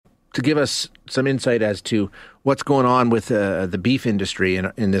to give us some insight as to what's going on with the beef industry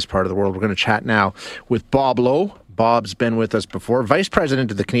in this part of the world. We're going to chat now with Bob Lowe. Bob's been with us before, Vice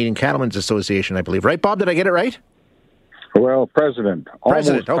President of the Canadian Cattlemen's Association, I believe. Right, Bob? Did I get it right? Well, President.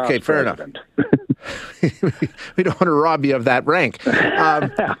 President. Okay, fair enough. We don't want to rob you of that rank.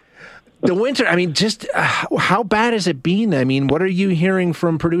 The winter, I mean, just how bad has it been? I mean, what are you hearing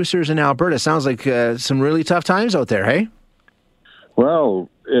from producers in Alberta? Sounds like some really tough times out there, hey? Well,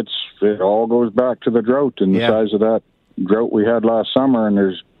 it all goes back to the drought and the size of that drought we had last summer, and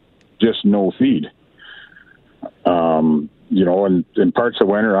there's just no feed. In parts of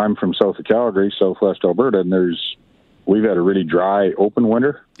winter, I'm from south of Calgary, southwest Alberta, and we've had a really dry, open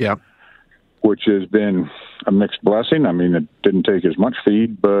winter. Yeah. Which has been a mixed blessing. I mean, it didn't take as much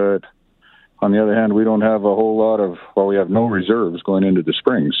feed, but on the other hand, we don't have a whole lot we have no reserves going into the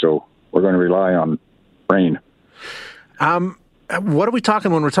spring, so we're going to rely on rain. What are we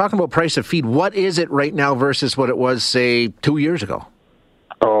talking when we're talking about price of feed? What is it right now versus what it was, say, 2 years ago?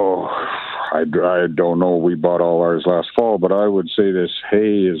 Oh, I don't know. We bought all ours last fall, but I would say this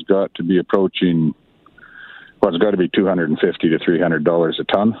hay has got to be approaching, it's got to be $250 to $300 a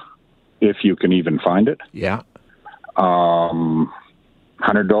ton, if you can even find it. Yeah. $100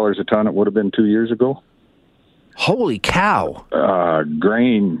 a ton it would have been 2 years ago. Holy cow.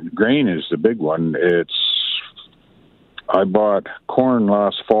 Grain is the big one. I bought corn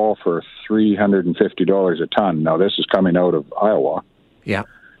last fall for $350 a ton. Now, this is coming out of Iowa. Yeah.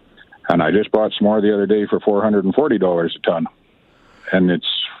 And I just bought some more the other day for $440 a ton. And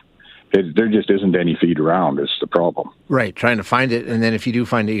there just isn't any feed around is the problem. Right, trying to find it, and then if you do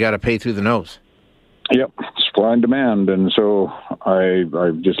find it, you got to pay through the nose. Yep, supply and demand. And so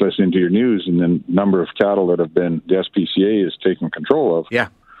I've just listened to your news, and the number of cattle that have been the SPCA is taking control of. Yeah.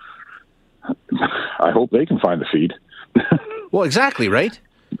 I hope they can find the feed. Well, exactly, right?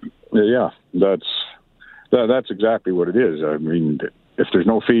 Yeah, that's exactly what it is. I mean, if there's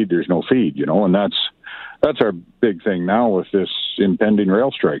no feed, there's no feed, and that's our big thing now with this impending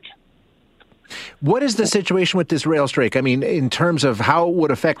rail strike. What is the situation with this rail strike? I mean, in terms of how it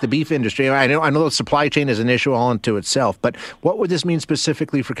would affect the beef industry, I know the supply chain is an issue all unto itself, but what would this mean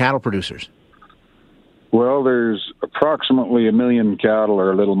specifically for cattle producers? Well, there's approximately 1 million cattle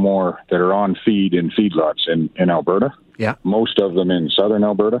or a little more that are on feed in feedlots in Alberta. Yeah. Most of them in southern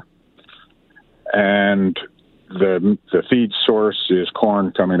Alberta. And the feed source is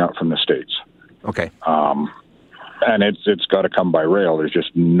corn coming up from the States. Okay. And it's got to come by rail. There's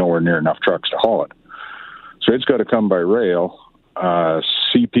just nowhere near enough trucks to haul it. So it's got to come by rail.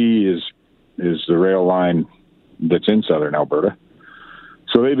 CP is the rail line that's in southern Alberta.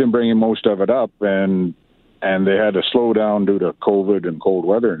 So they've been bringing most of it up, and they had to slow down due to COVID and cold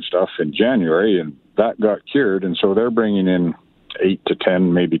weather and stuff in January, and that got cured. And so they're bringing in 8 to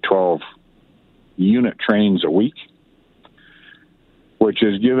 10, maybe 12 unit trains a week, which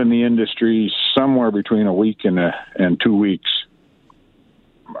has given the industry somewhere between a week and 2 weeks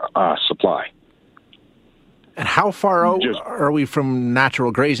supply. And how far out are we from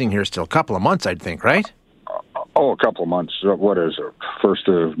natural grazing here still? A couple of months, I'd think, right? A couple of months. What is it? First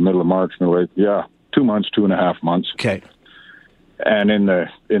of middle of March, yeah, 2 months, 2.5 months. Okay. And in the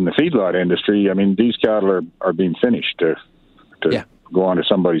feedlot industry, I mean, these cattle are being finished to go onto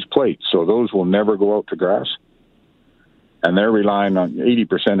somebody's plate. So those will never go out to grass. And they're relying on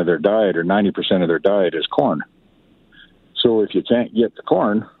 80% of their diet or 90% of their diet is corn. So if you can't get the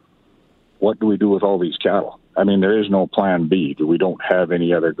corn, what do we do with all these cattle? I mean, there is no plan B. We don't have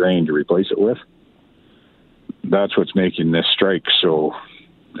any other grain to replace it with. That's what's making this strike so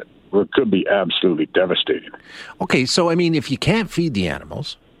it could be absolutely devastating. Okay, so I mean, if you can't feed the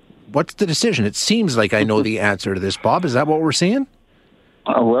animals, what's the decision? It seems like I know the answer to this, Bob. Is that what we're seeing?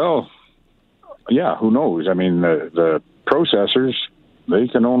 Well, yeah, who knows? I mean, the processors, they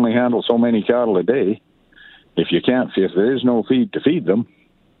can only handle so many cattle a day. If there is no feed to feed them,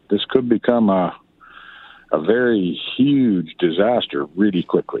 this could become a very huge disaster really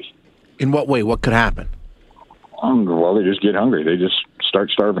quickly. In what way? What could happen? Well, they just get hungry. They just start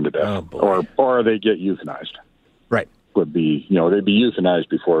starving to death, or they get euthanized. Right. Would be, they'd be euthanized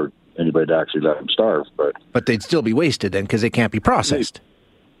before anybody actually let them starve. But they'd still be wasted then because they can't be processed.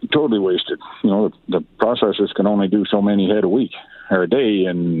 Totally wasted. The processors can only do so many head a week or a day,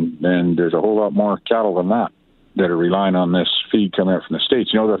 and there's a whole lot more cattle than that are relying on this feed coming out from the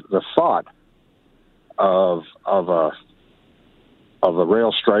States. The thought of a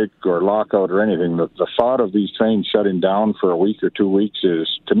rail strike or lockout or anything, the thought of these trains shutting down for a week or 2 weeks is,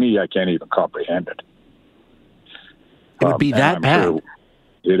 to me, I can't even comprehend it. It would be that bad.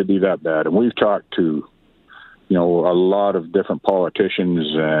 It'd be that bad. And we've talked to a lot of different politicians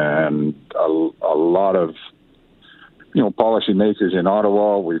and a lot of, policymakers in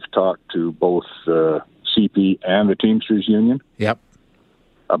Ottawa. We've talked to both CP and the Teamsters Union. Yep.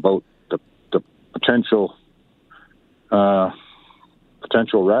 About the potential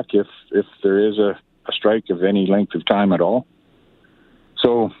wreck if there is a strike of any length of time at all.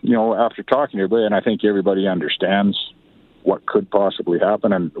 So, after talking to everybody, and I think everybody understands what could possibly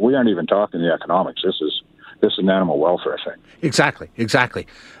happen, and we aren't even talking the economics. This is an animal welfare thing. Exactly.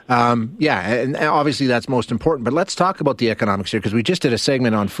 And obviously that's most important. But let's talk about the economics here, because we just did a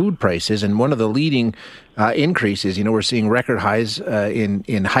segment on food prices, and one of the leading increases, we're seeing record highs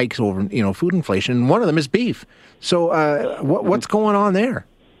in hikes over, food inflation, and one of them is beef. So what's going on there?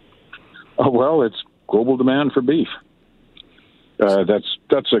 Well, it's global demand for beef.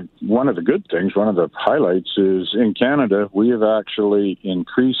 That's one of the good things. One of the highlights is in Canada, we have actually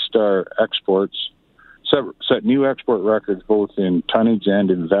increased our exports, set new export records both in tonnage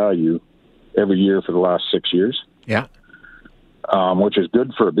and in value every year for the last 6 years. Yeah. Which is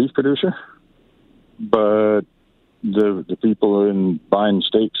good for a beef producer. But the people in buying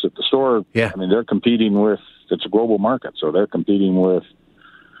steaks at the store, yeah. They're competing with, it's a global market, so they're competing with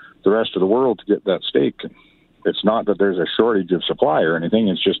the rest of the world to get that steak. It's not that there's a shortage of supply or anything.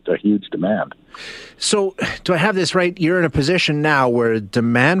 It's just a huge demand. So do I have this right? You're in a position now where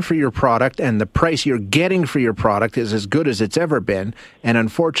demand for your product and the price you're getting for your product is as good as it's ever been. And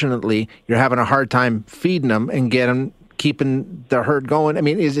unfortunately, you're having a hard time feeding them and keeping the herd going.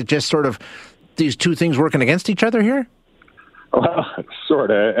 Is it just sort of these two things working against each other here? Well,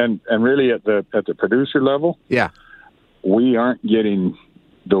 sort of. And really at the producer level, yeah, we aren't getting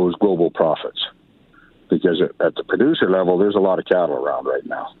those global profits. Because at the producer level, there's a lot of cattle around right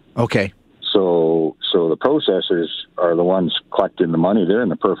now. Okay. So the processors are the ones collecting the money. They're in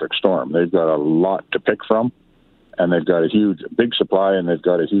the perfect storm. They've got a lot to pick from, and they've got a big supply, and they've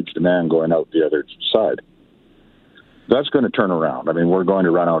got a huge demand going out the other side. That's going to turn around. We're going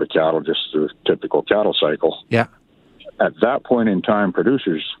to run out of cattle just through a typical cattle cycle. Yeah. At that point in time,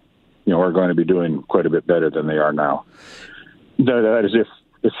 producers, are going to be doing quite a bit better than they are now. That is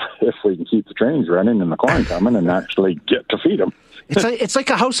if we can keep the trains running and the corn coming and actually get to feed them. It's like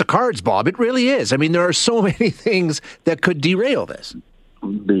a house of cards, Bob. It really is. There are so many things that could derail this.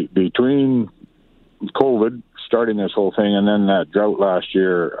 Between COVID, starting this whole thing, and then that drought last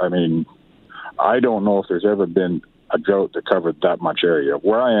year, I don't know if there's ever been a drought that covered that much area.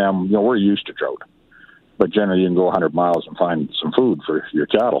 Where I am, we're used to drought. But generally you can go 100 miles and find some food for your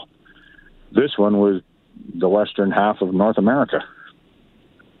cattle. This one was the western half of North America.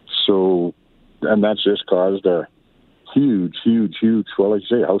 So, and that's just caused a huge, well, like you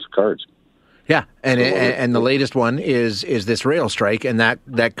say, house of cards. Yeah, and the latest one is this rail strike, and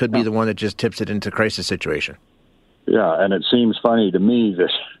that could be the one that just tips it into crisis situation. Yeah, and it seems funny to me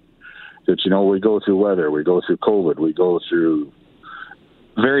that we go through weather, we go through COVID, we go through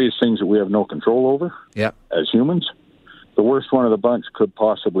various things that we have no control over as humans. The worst one of the bunch could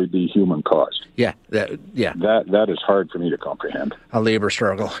possibly be human caused. Yeah. That is hard for me to comprehend. A labor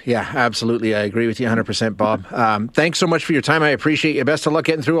struggle. Yeah, absolutely. I agree with you 100%, Bob. Thanks so much for your time. I appreciate you. Best of luck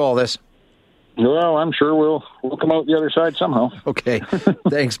getting through all this. Well, I'm sure we'll come out the other side somehow. Okay.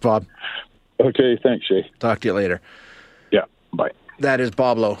 Thanks, Bob. Okay, thanks, Shay. Talk to you later. Yeah, bye. That is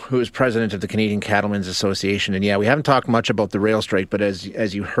Bob Lowe, who is president of the Canadian Cattlemen's Association. And we haven't talked much about the rail strike, but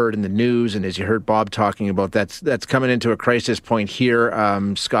as you heard in the news and as you heard Bob talking about, that's coming into a crisis point here.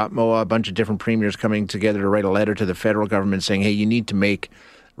 Scott Moa, a bunch of different premiers coming together to write a letter to the federal government saying, hey, you need to make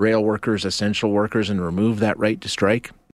rail workers essential workers and remove that right to strike.